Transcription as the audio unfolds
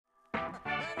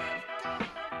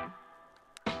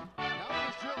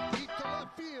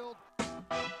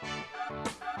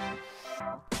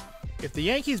If the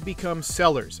Yankees become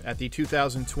sellers at the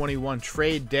 2021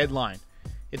 trade deadline,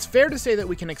 it's fair to say that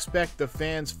we can expect the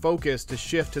fans' focus to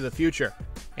shift to the future.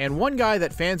 And one guy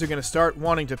that fans are going to start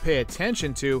wanting to pay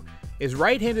attention to is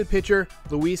right-handed pitcher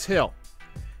Luis Gil.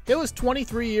 Gil is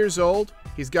 23 years old.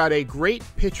 He's got a great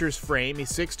pitcher's frame.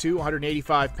 He's 6'2",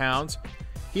 185 pounds.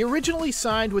 He originally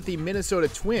signed with the Minnesota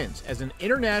Twins as an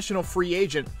international free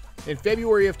agent in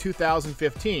February of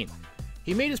 2015.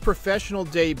 He made his professional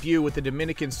debut with the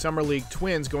Dominican Summer League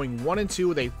Twins, going 1-2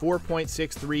 with a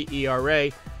 4.63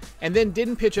 ERA, and then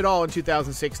didn't pitch at all in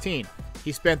 2016.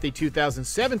 He spent the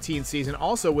 2017 season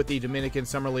also with the Dominican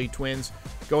Summer League Twins,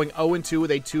 going 0-2 with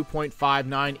a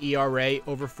 2.59 ERA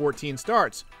over 14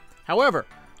 starts. However,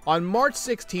 on March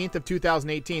 16th of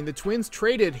 2018, the Twins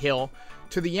traded Gil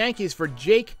to the Yankees for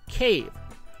Jake Cave.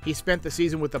 He spent the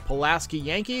season with the Pulaski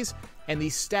Yankees and the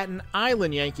Staten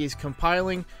Island Yankees,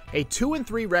 compiling a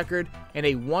 2-3 record and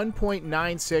a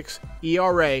 1.96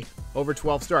 ERA over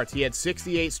 12 starts. He had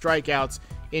 68 strikeouts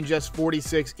in just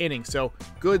 46 innings, so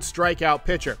good strikeout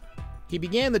pitcher. He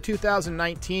began the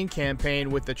 2019 campaign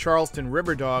with the Charleston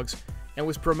River Dogs and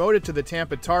was promoted to the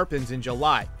Tampa Tarpons in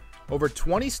July. Over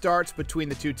 20 starts between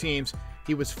the two teams,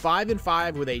 he was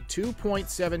 5-5 with a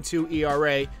 2.72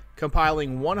 ERA,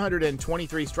 compiling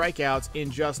 123 strikeouts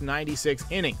in just 96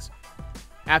 innings.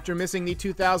 After missing the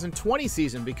 2020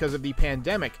 season because of the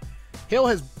pandemic, Gil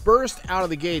has burst out of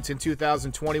the gates in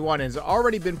 2021 and has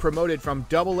already been promoted from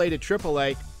AA to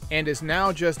AAA and is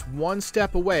now just one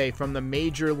step away from the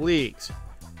major leagues.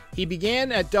 He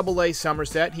began at AA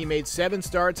Somerset. He made 7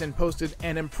 starts and posted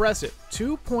an impressive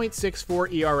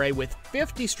 2.64 ERA with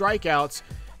 50 strikeouts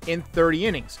in 30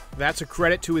 innings. That's a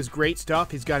credit to his great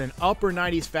stuff. He's got an upper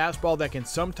 90s fastball that can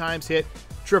sometimes hit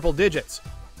triple digits.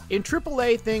 In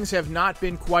AAA, things have not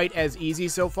been quite as easy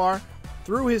so far.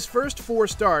 Through his first 4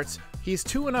 starts, he's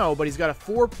 2-0, but he's got a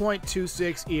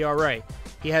 4.26 ERA.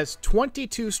 He has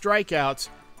 22 strikeouts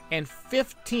and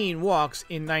 15 walks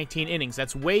in 19 innings.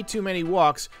 That's way too many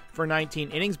walks for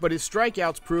 19 innings, but his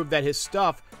strikeouts prove that his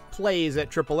stuff plays at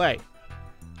AAA.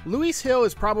 Luis Gil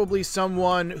is probably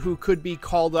someone who could be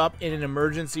called up in an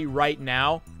emergency right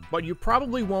now, but you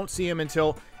probably won't see him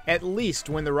until at least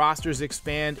when the rosters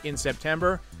expand in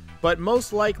September, but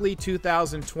most likely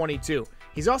 2022.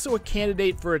 He's also a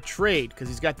candidate for a trade because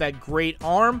he's got that great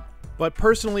arm, but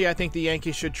personally I think the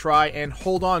Yankees should try and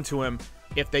hold on to him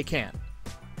if they can.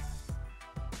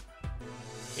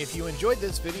 If you enjoyed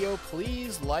this video,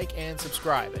 please like and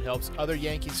subscribe. It helps other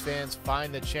Yankees fans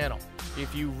find the channel.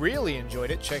 If you really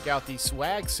enjoyed it, check out the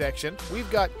swag section. We've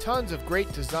got tons of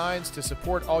great designs to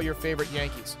support all your favorite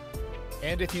Yankees.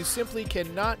 And if you simply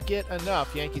cannot get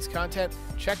enough Yankees content,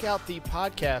 check out the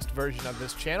podcast version of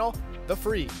this channel, The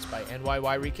Frieze by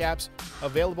NYY Recaps,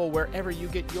 available wherever you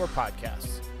get your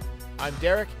podcasts. I'm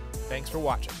Derek. Thanks for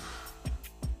watching.